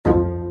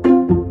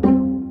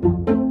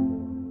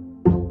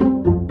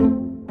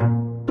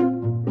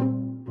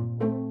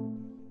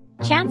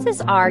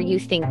chances are you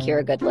think you're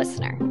a good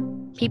listener.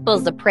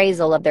 People's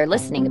appraisal of their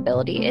listening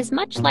ability is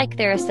much like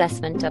their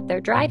assessment of their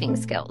driving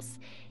skills,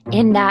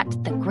 in that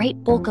the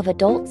great bulk of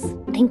adults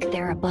think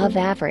they're above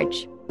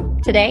average.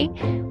 Today,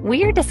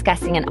 we are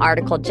discussing an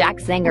article Jack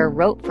Zenger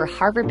wrote for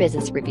Harvard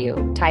Business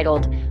Review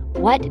titled,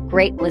 "What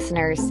Great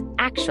Listeners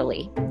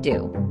Actually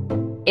Do."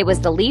 It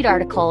was the lead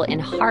article in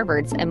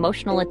Harvard's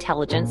Emotional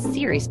Intelligence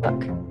series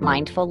book,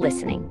 Mindful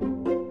Listening.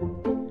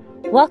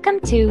 Welcome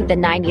to The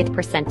 90th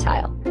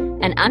Percentile,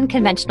 an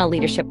unconventional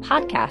leadership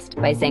podcast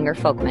by Zenger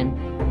Folkman.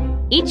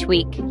 Each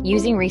week,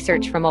 using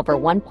research from over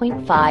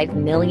 1.5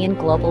 million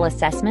global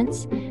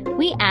assessments,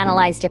 we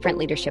analyze different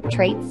leadership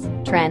traits,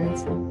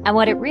 trends, and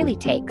what it really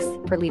takes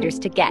for leaders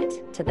to get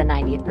to the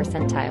 90th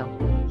percentile.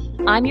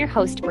 I'm your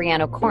host, Brianne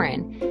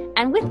O'Corin,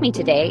 and with me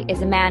today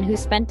is a man who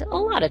spent a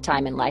lot of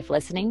time in life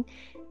listening,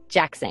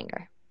 Jack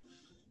Zenger.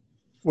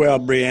 Well,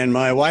 Brianne,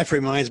 my wife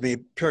reminds me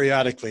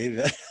periodically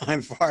that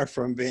I'm far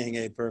from being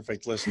a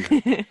perfect listener.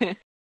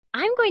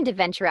 I'm going to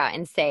venture out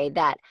and say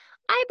that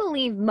I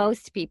believe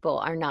most people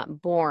are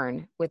not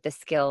born with the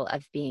skill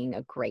of being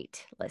a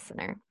great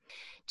listener.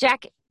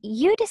 Jack,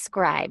 you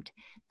described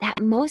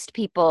that most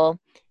people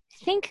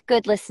think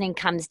good listening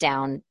comes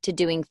down to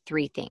doing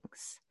three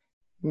things: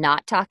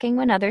 not talking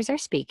when others are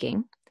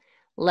speaking,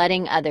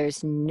 letting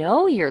others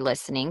know you're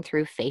listening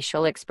through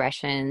facial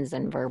expressions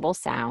and verbal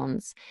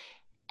sounds,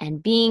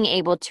 and being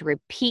able to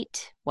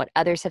repeat what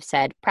others have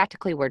said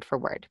practically word for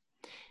word.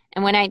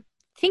 And when I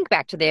think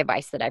back to the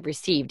advice that I've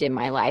received in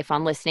my life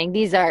on listening,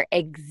 these are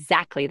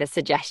exactly the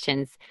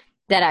suggestions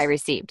that I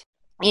received.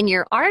 In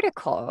your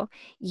article,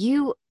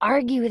 you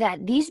argue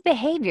that these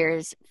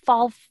behaviors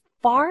fall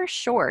far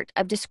short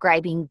of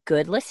describing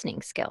good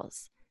listening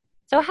skills.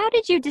 So how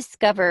did you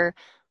discover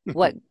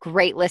what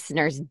great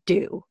listeners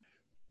do?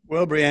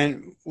 Well,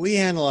 Brianne, we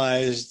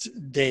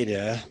analyzed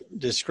data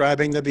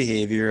describing the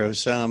behavior of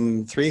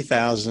some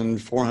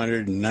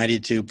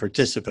 3,492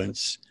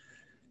 participants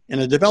in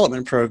a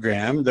development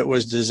program that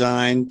was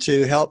designed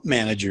to help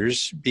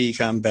managers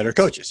become better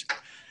coaches.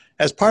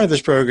 As part of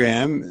this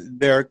program,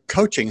 their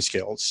coaching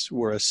skills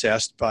were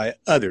assessed by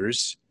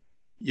others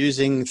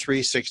using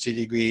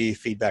 360-degree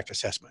feedback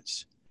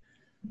assessments.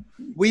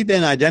 We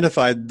then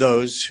identified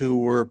those who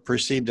were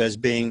perceived as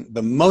being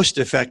the most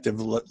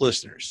effective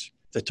listeners,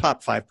 the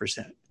top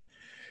 5%.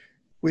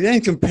 We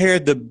then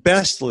compared the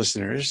best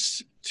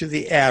listeners to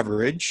the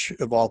average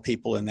of all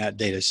people in that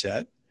data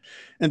set.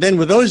 And then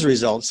with those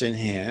results in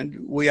hand,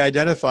 we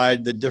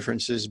identified the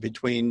differences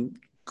between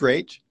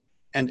great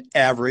and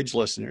average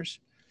listeners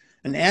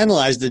and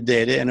analyzed the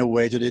data in a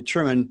way to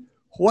determine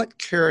what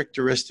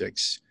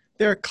characteristics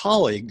their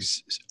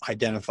colleagues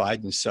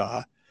identified and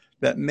saw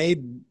that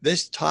made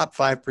this top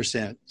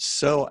 5%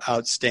 so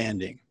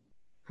outstanding.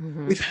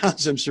 Mm-hmm. We found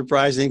some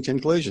surprising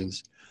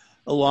conclusions,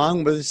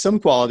 along with some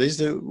qualities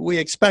that we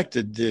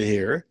expected to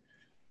hear,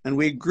 and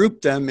we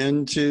grouped them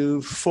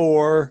into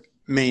four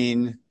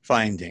main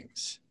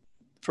findings.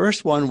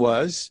 First one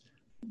was,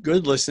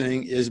 good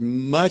listening is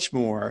much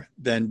more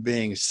than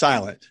being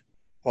silent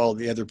while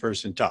the other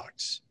person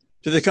talks.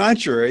 To the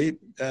contrary,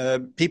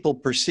 people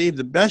perceive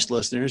the best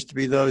listeners to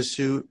be those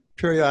who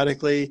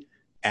periodically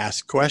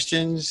ask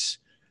questions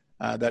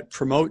that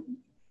promote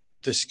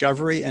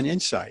discovery and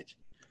insight.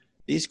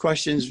 These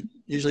questions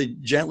usually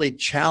gently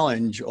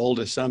challenge old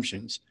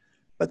assumptions,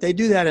 but they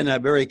do that in a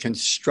very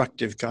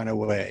constructive kind of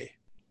way.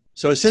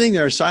 So sitting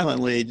there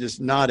silently,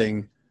 just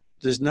nodding,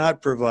 does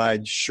not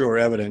provide sure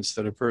evidence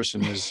that a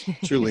person is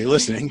truly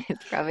listening.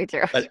 It's probably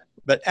true.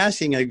 But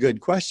asking a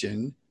good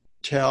question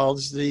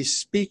tells the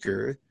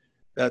speaker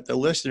that the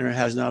listener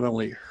has not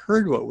only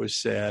heard what was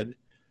said,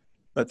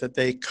 but that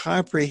they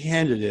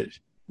comprehended it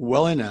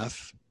well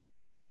enough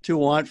to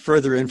want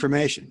further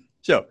information.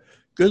 So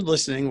good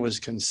listening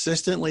was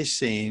consistently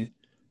seen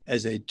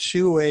as a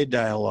two-way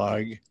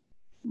dialogue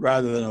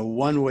rather than a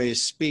one-way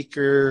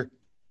speaker,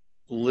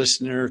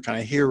 listener,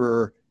 kind of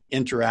hearer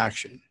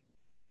interaction.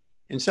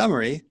 In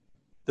summary,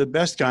 the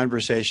best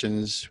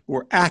conversations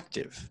were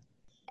active.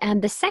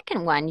 And the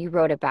second one you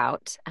wrote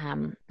about,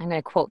 I'm going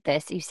to quote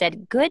this. You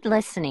said, good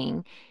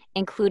listening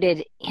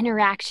included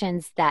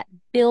interactions that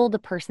build a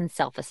person's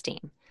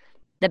self-esteem.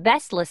 The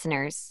best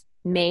listeners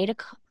made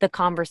the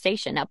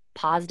conversation a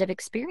positive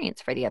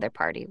experience for the other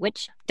party,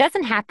 which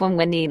doesn't happen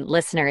when the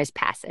listener is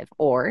passive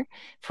or,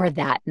 for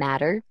that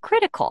matter,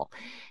 critical.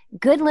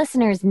 Good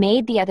listeners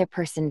made the other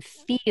person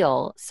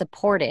feel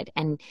supported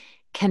and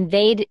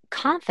conveyed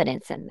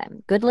confidence in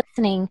them. Good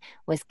listening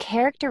was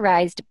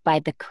characterized by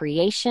the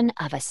creation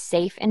of a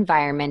safe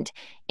environment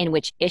in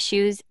which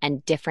issues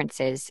and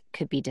differences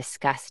could be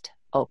discussed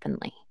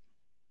openly.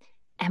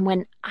 And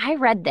when I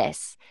read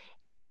this,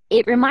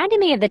 it reminded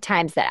me of the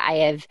times that I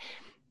have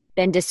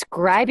been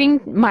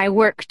describing my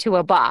work to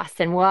a boss.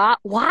 And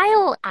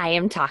while I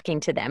am talking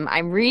to them,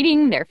 I'm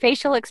reading their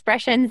facial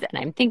expressions and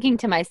I'm thinking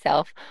to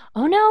myself,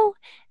 oh no,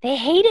 they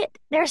hate it.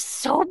 They're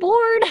so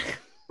bored.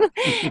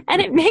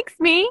 And it makes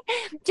me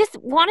just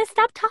want to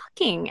stop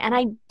talking. And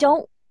I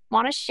don't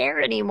want to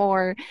share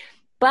anymore.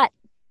 But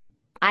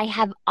I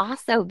have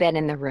also been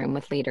in the room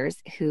with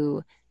leaders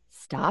who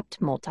stopped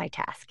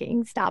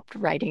multitasking, stopped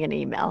writing an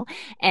email,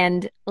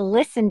 and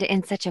listened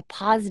in such a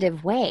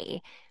positive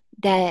way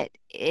that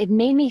it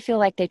made me feel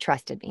like they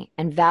trusted me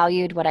and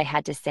valued what I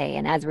had to say.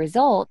 And as a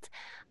result,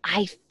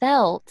 I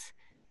felt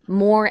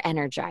more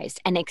energized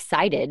and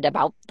excited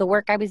about the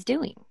work I was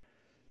doing.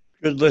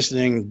 Good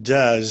listening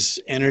does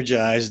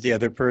energize the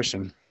other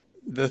person.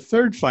 The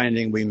third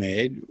finding we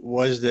made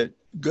was that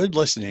good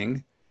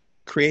listening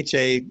creates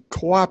a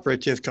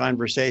cooperative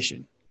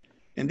conversation.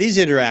 In these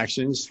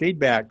interactions,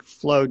 feedback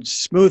flowed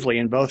smoothly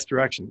in both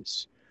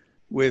directions,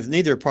 with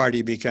neither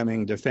party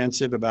becoming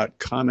defensive about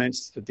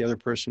comments that the other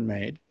person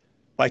made.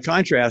 By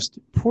contrast,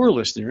 poor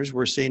listeners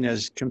were seen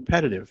as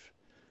competitive,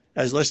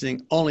 as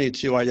listening only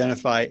to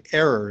identify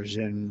errors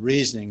in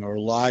reasoning or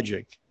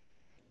logic,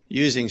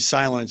 using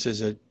silence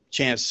as a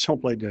chance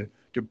simply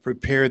to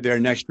prepare their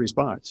next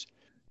response.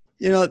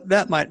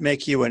 That might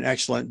make you an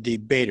excellent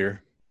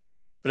debater,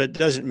 but it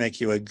doesn't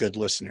make you a good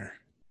listener.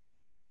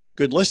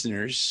 Good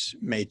listeners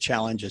may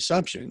challenge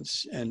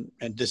assumptions and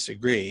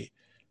disagree,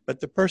 but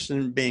the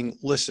person being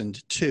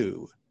listened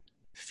to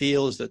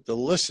feels that the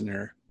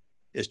listener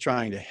is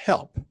trying to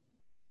help,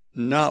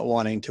 not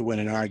wanting to win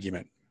an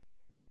argument.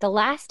 The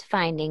last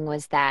finding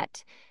was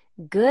that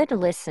good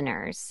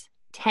listeners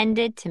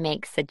tended to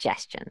make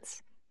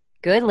suggestions.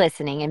 Good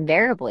listening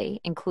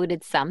invariably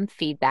included some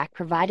feedback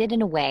provided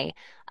in a way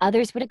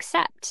others would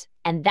accept,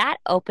 and that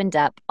opened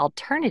up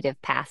alternative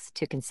paths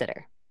to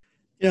consider.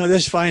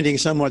 This finding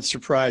somewhat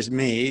surprised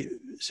me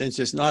since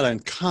it's not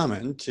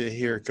uncommon to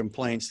hear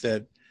complaints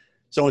that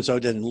so and so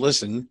didn't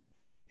listen.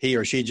 He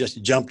or she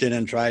just jumped in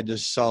and tried to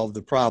solve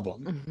the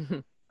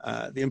problem.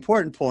 The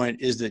important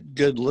point is that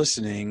good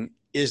listening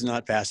is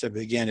not passive.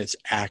 Again, it's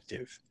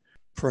active.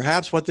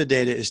 Perhaps what the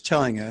data is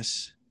telling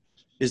us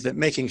is that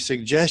making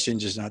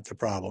suggestions is not the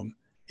problem.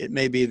 It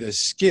may be the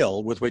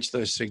skill with which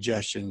those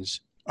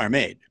suggestions are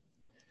made.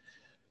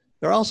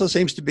 There also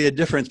seems to be a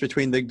difference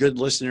between the good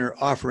listener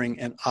offering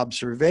an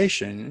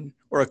observation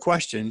or a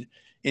question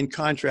in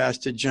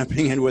contrast to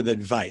jumping in with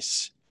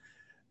advice.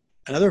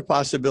 Another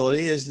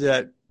possibility is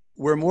that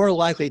we're more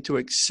likely to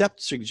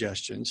accept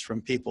suggestions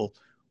from people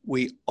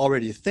we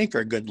already think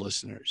are good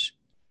listeners.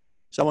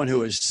 Someone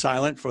who is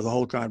silent for the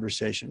whole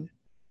conversation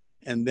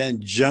and then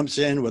jumps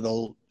in with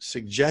a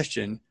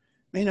suggestion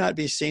may not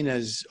be seen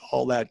as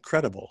all that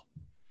credible.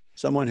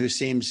 Someone who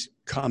seems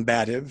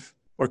combative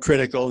or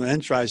critical and then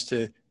tries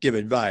to give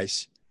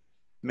advice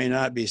may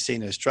not be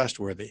seen as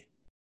trustworthy.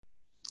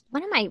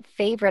 One of my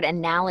favorite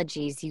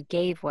analogies you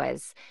gave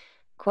was,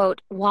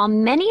 quote, while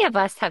many of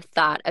us have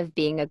thought of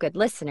being a good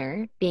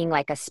listener, being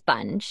like a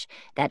sponge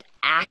that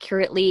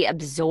accurately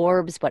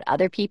absorbs what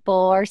other people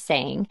are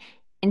saying,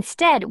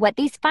 instead, what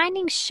these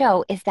findings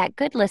show is that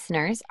good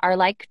listeners are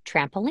like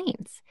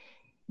trampolines.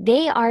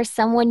 They are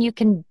someone you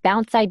can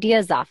bounce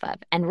ideas off of,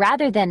 and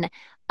rather than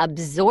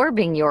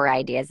absorbing your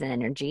ideas and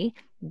energy,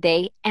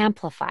 they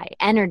amplify,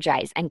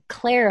 energize, and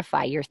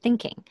clarify your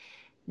thinking.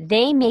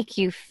 They make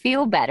you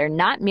feel better,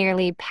 not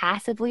merely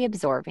passively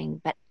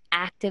absorbing, but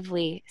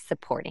actively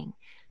supporting.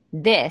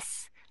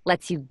 This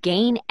lets you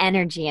gain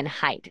energy and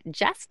height,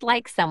 just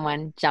like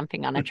someone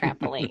jumping on a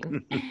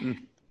trampoline.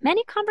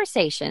 Many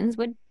conversations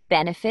would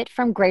benefit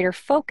from greater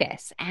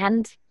focus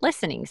and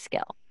listening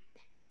skill.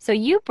 So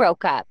you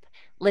broke up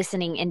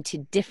listening into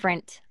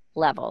different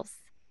levels.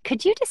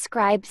 Could you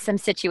describe some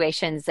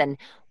situations and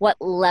what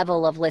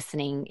level of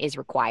listening is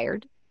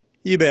required?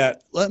 You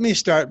bet. Let me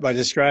start by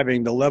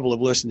describing the level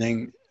of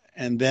listening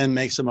and then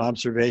make some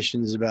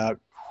observations about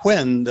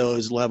when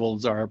those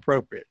levels are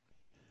appropriate.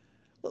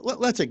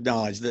 Let's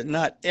acknowledge that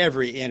not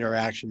every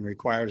interaction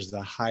requires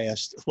the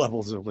highest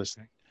levels of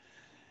listening.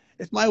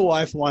 If my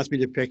wife wants me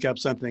to pick up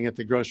something at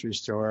the grocery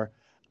store,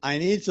 I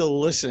need to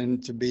listen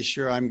to be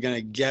sure I'm going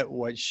to get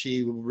what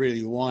she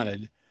really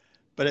wanted,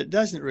 but it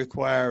doesn't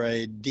require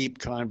a deep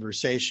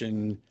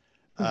conversation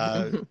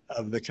of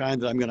the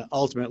kind that I'm going to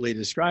ultimately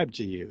describe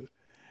to you.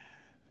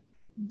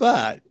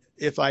 But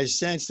if I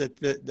sense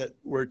that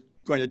we're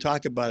going to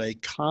talk about a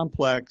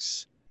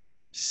complex,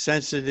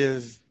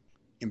 sensitive,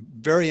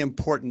 very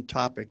important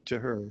topic to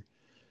her,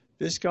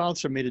 this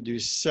calls for me to do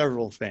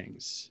several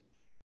things.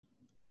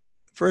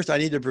 First, I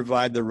need to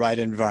provide the right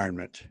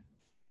environment.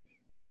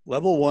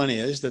 Level one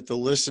is that the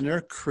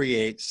listener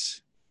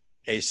creates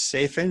a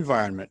safe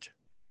environment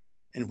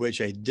in which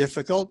a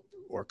difficult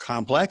or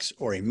complex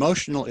or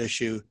emotional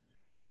issue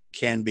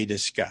can be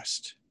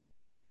discussed.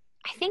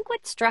 I think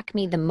what struck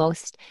me the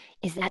most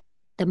is that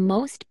the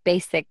most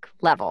basic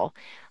level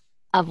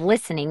of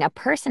listening, a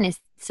person is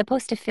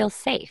supposed to feel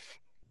safe.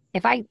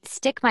 If I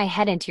stick my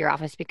head into your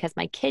office because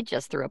my kid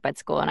just threw up at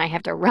school and I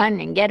have to run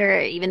and get her,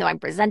 even though I'm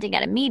presenting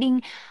at a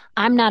meeting,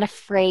 I'm not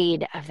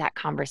afraid of that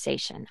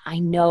conversation. I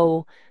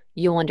know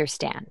you'll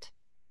understand.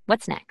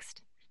 What's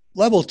next?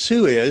 Level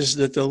two is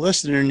that the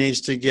listener needs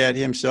to get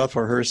himself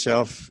or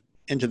herself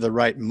into the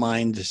right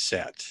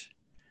mindset.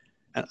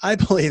 And I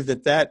believe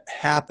that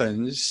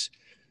happens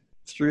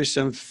through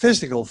some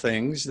physical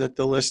things that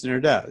the listener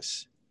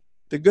does.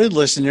 The good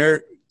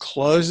listener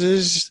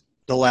closes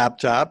the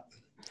laptop,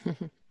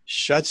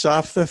 shuts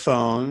off the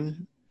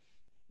phone,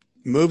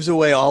 moves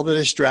away all the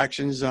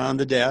distractions on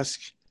the desk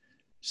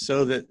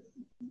so that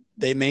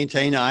they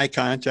maintain eye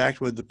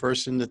contact with the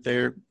person that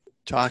they're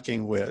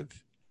talking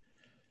with.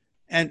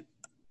 And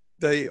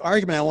the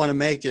argument I want to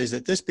make is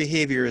that this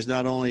behavior is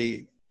not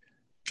only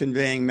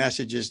conveying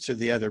messages to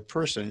the other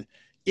person,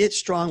 it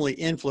strongly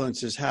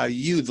influences how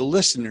you, the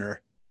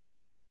listener,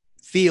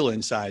 feel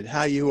inside,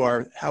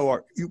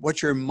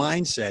 what your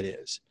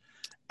mindset is.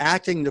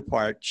 Acting the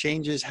part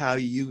changes how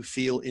you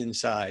feel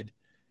inside,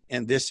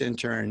 and this in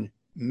turn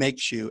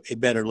makes you a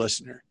better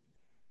listener.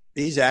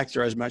 These acts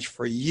are as much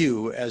for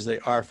you as they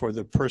are for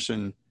the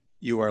person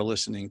you are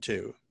listening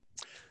to.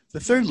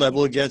 The third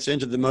level gets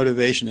into the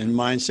motivation and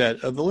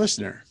mindset of the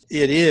listener.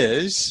 It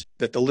is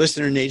that the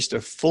listener needs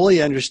to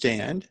fully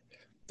understand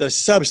the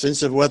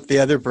substance of what the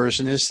other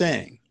person is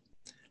saying.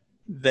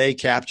 They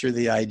capture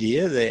the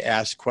idea, they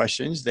ask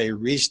questions, they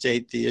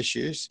restate the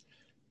issues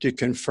to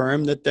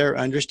confirm that their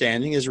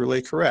understanding is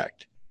really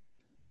correct.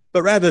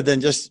 But rather than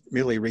just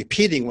merely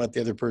repeating what the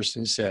other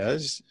person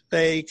says,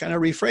 they kind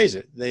of rephrase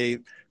it. They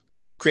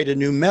create a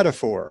new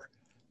metaphor.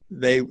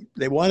 They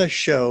want to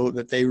show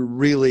that they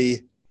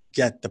really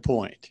get the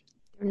point.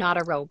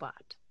 Not a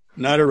robot.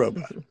 Not a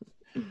robot.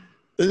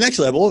 The next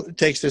level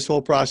takes this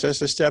whole process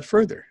a step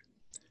further.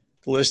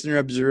 The listener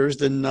observes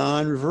the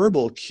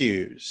nonverbal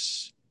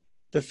cues,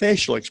 the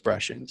facial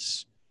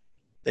expressions.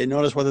 They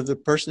notice whether the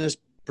person is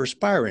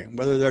perspiring,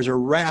 whether there's a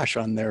rash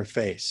on their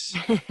face,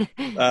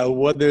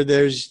 whether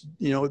there's,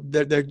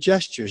 their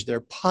gestures,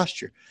 their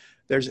posture.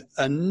 There's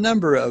a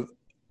number of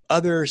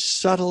other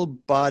subtle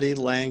body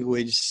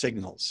language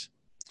signals.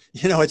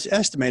 It's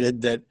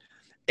estimated that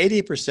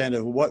 80%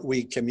 of what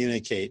we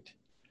communicate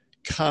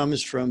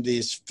comes from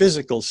these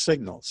physical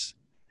signals.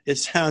 It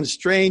sounds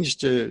strange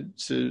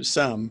to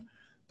some,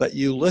 but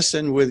you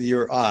listen with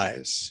your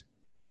eyes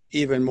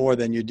even more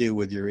than you do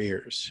with your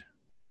ears.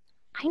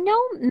 I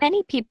know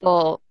many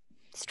people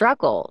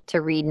struggle to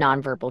read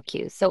nonverbal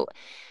cues. So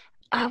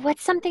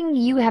what's something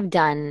you have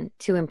done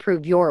to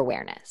improve your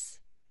awareness?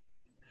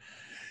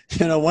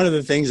 One of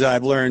the things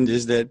I've learned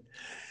is that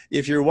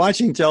if you're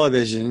watching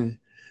television,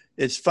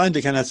 it's fun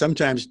to kind of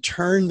sometimes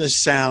turn the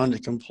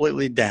sound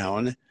completely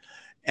down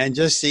and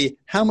just see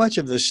how much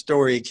of the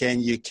story can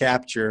you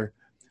capture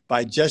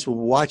by just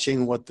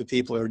watching what the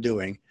people are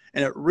doing.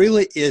 And it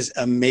really is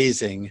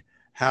amazing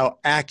how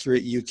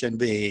accurate you can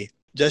be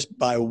just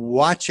by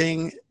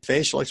watching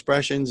facial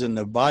expressions and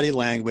the body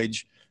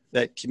language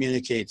that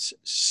communicates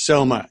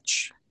so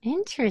much.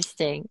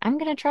 Interesting. I'm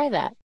going to try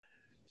that.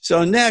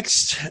 So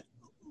next,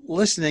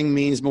 listening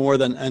means more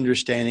than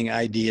understanding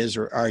ideas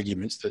or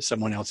arguments that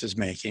someone else is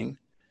making.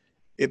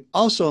 It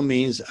also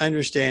means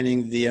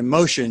understanding the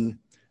emotion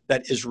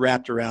that is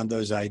wrapped around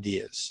those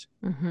ideas.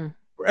 Mm-hmm.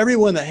 For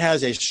everyone that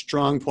has a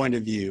strong point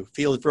of view,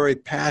 feels very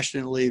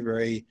passionately,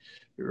 very,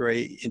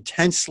 very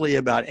intensely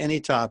about any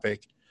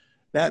topic,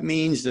 that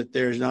means that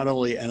there's not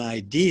only an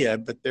idea,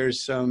 but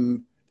there's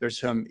some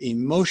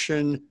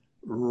emotion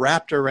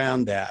wrapped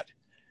around that.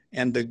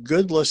 And the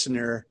good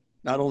listener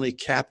not only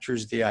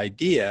captures the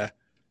idea,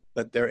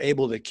 but they're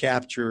able to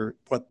capture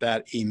what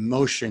that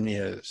emotion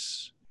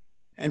is.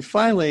 And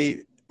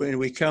finally, when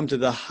we come to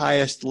the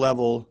highest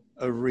level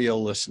of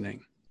real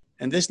listening,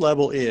 and this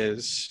level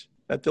is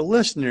that the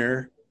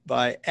listener,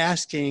 by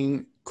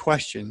asking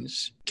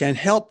questions, can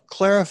help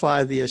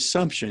clarify the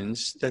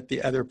assumptions that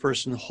the other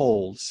person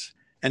holds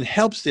and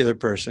helps the other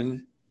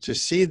person to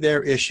see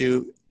their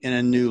issue in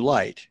a new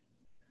light.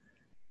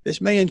 This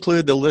may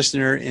include the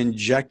listener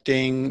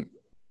injecting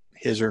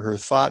his or her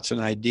thoughts and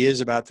ideas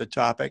about the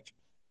topic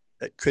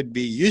that could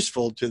be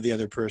useful to the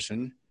other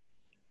person.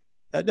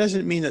 That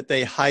doesn't mean that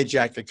they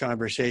hijack the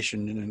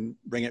conversation and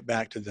bring it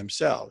back to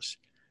themselves.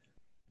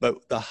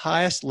 But the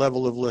highest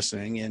level of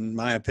listening, in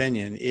my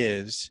opinion,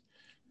 is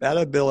that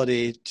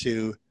ability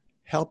to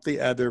help the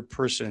other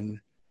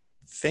person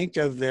think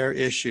of their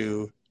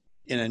issue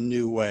in a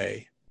new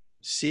way,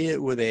 see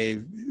it with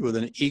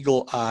an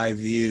eagle eye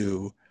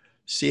view,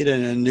 see it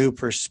in a new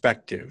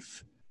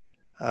perspective.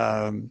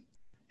 And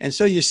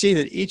so you see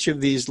that each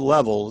of these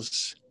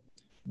levels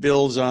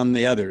builds on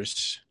the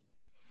others.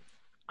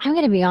 I'm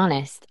going to be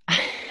honest.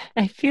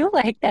 I feel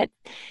like that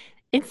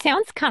it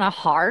sounds kind of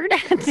hard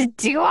to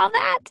do all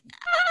that.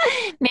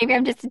 Maybe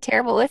I'm just a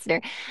terrible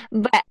listener.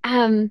 But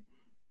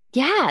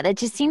yeah, that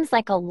just seems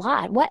like a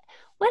lot. What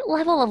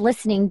level of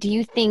listening do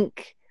you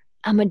think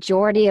a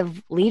majority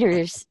of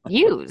leaders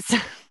use?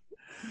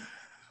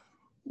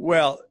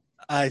 Well,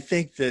 I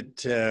think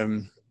that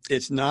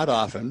it's not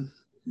often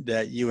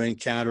that you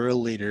encounter a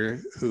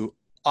leader who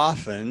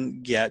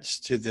often gets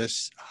to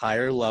this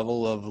higher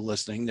level of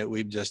listening that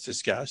we've just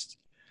discussed.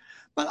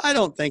 But I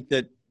don't think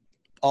that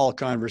all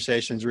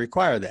conversations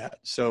require that.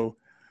 So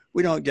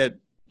we don't get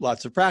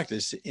lots of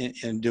practice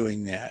in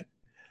doing that.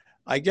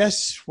 I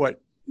guess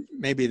what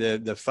maybe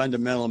the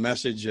fundamental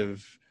message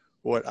of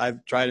what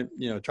I've tried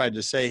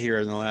to say here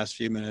in the last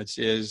few minutes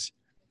is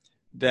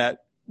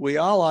that we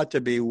all ought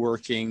to be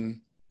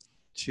working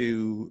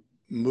to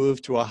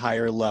move to a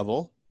higher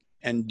level.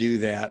 and do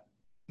that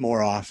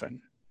more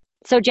often.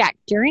 So, Jack,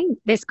 during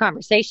this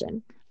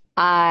conversation,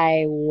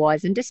 I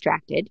wasn't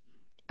distracted.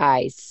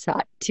 I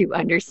sought to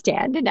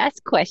understand and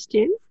ask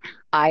questions.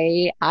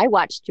 I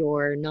watched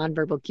your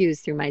nonverbal cues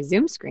through my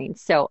Zoom screen,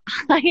 so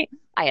I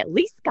at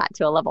least got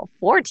to a level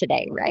 4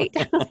 today, right?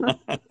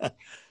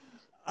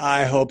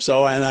 I hope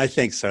so, and I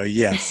think so.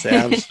 Yes,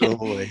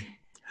 absolutely.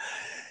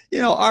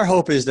 Our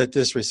hope is that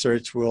this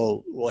research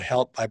will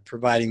help by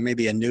providing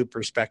maybe a new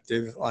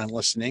perspective on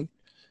listening,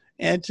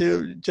 and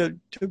to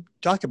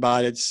talk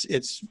about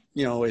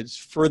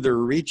its further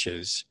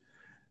reaches.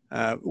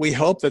 We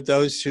hope that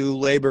those who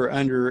labor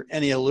under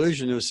any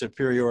illusion of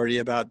superiority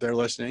about their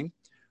listening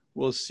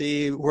will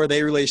see where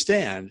they really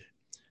stand.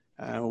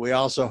 We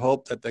also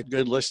hope that the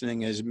good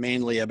listening is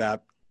mainly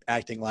about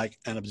acting like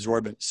an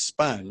absorbent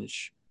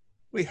sponge.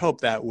 We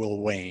hope that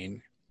will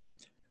wane.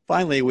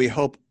 Finally, we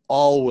hope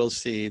all will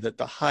see that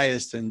the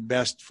highest and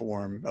best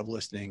form of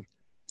listening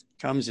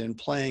comes in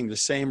playing the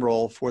same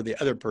role for the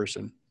other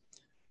person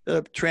that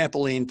a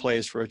trampoline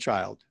plays for a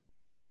child.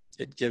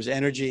 It gives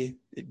energy,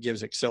 it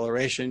gives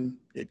acceleration,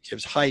 it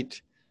gives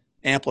height,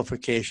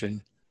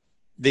 amplification.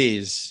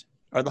 These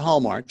are the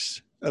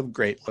hallmarks of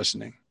great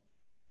listening.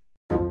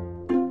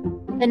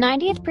 The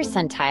 90th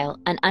Percentile,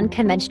 an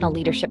unconventional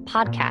leadership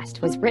podcast,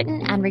 was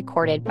written and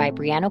recorded by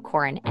Brianna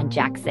Corin and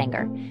Jack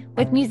Zenger,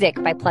 with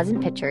music by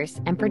Pleasant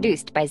Pictures and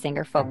produced by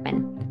Zenger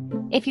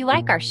Folkman. If you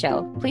like our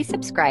show, please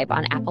subscribe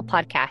on Apple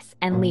Podcasts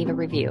and leave a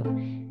review.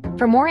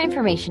 For more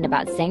information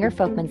about Zenger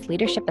Folkman's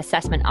leadership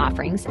assessment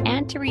offerings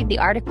and to read the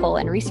article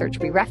and research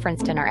we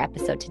referenced in our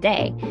episode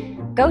today,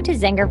 go to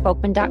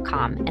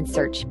zengerfolkman.com and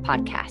search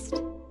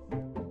podcast.